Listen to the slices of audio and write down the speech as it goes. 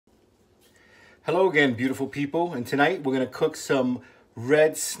Hello again, beautiful people, and tonight we're going to cook some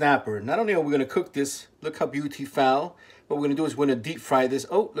red snapper. Not only are we going to cook this, look how beautiful. What we're going to do is we're going to deep fry this.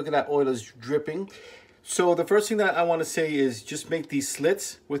 Oh, look at that, oil is dripping. So the first thing that I want to say is just make these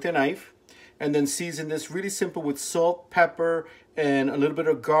slits with a knife and then season this really simple with salt, pepper, and a little bit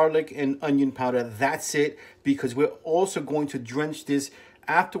of garlic and onion powder. That's it, because we're also going to drench this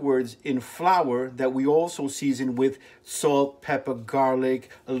afterwards in flour that we also season with salt, pepper, garlic,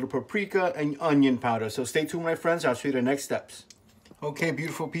 a little paprika, and onion powder. So stay tuned, my friends. I'll show you the next steps. Okay,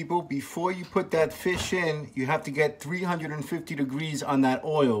 beautiful people, before you put that fish in, you have to get 350 degrees on that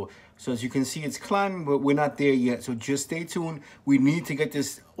oil. So as you can see, it's climbing, but we're not there yet. So just stay tuned. We need to get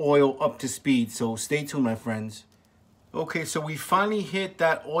this oil up to speed. So stay tuned, my friends. Okay, so we finally hit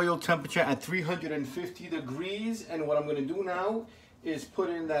that oil temperature at 350 degrees. And what I'm gonna do now is put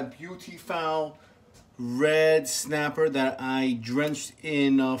in that beautiful red snapper that I drenched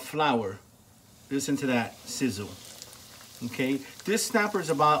in flour. Listen to that sizzle. Okay, this snapper is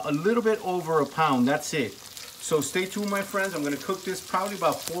about a little bit over a pound. That's it. So stay tuned, my friends. I'm going to cook this probably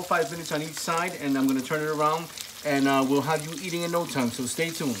about 4 or 5 minutes on each side, and I'm going to turn it around, and we'll have you eating in no time. So stay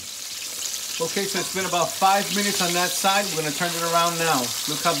tuned. Okay, so it's been about 5 minutes on that side. We're going to turn it around now.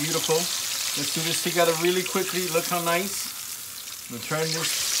 Look how beautiful. Let's do this together really quickly. Look how nice. We'll turn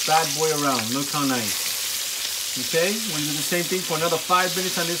this bad boy around. Look how nice. Okay, we'll do the same thing for another 5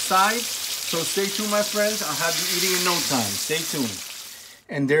 minutes on this side. So stay tuned, my friends. I'll have you eating in no time. Stay tuned.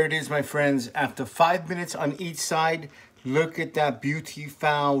 And there it is, my friends. After 5 minutes on each side, look at that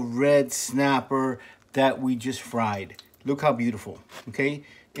beautiful red snapper that we just fried. Look how beautiful, okay?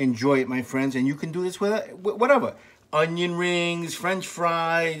 Enjoy it, my friends. And you can do this with whatever. Onion rings, French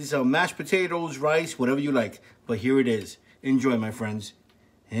fries, mashed potatoes, rice, whatever you like. But here it is. Enjoy, my friends.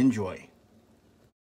 Enjoy.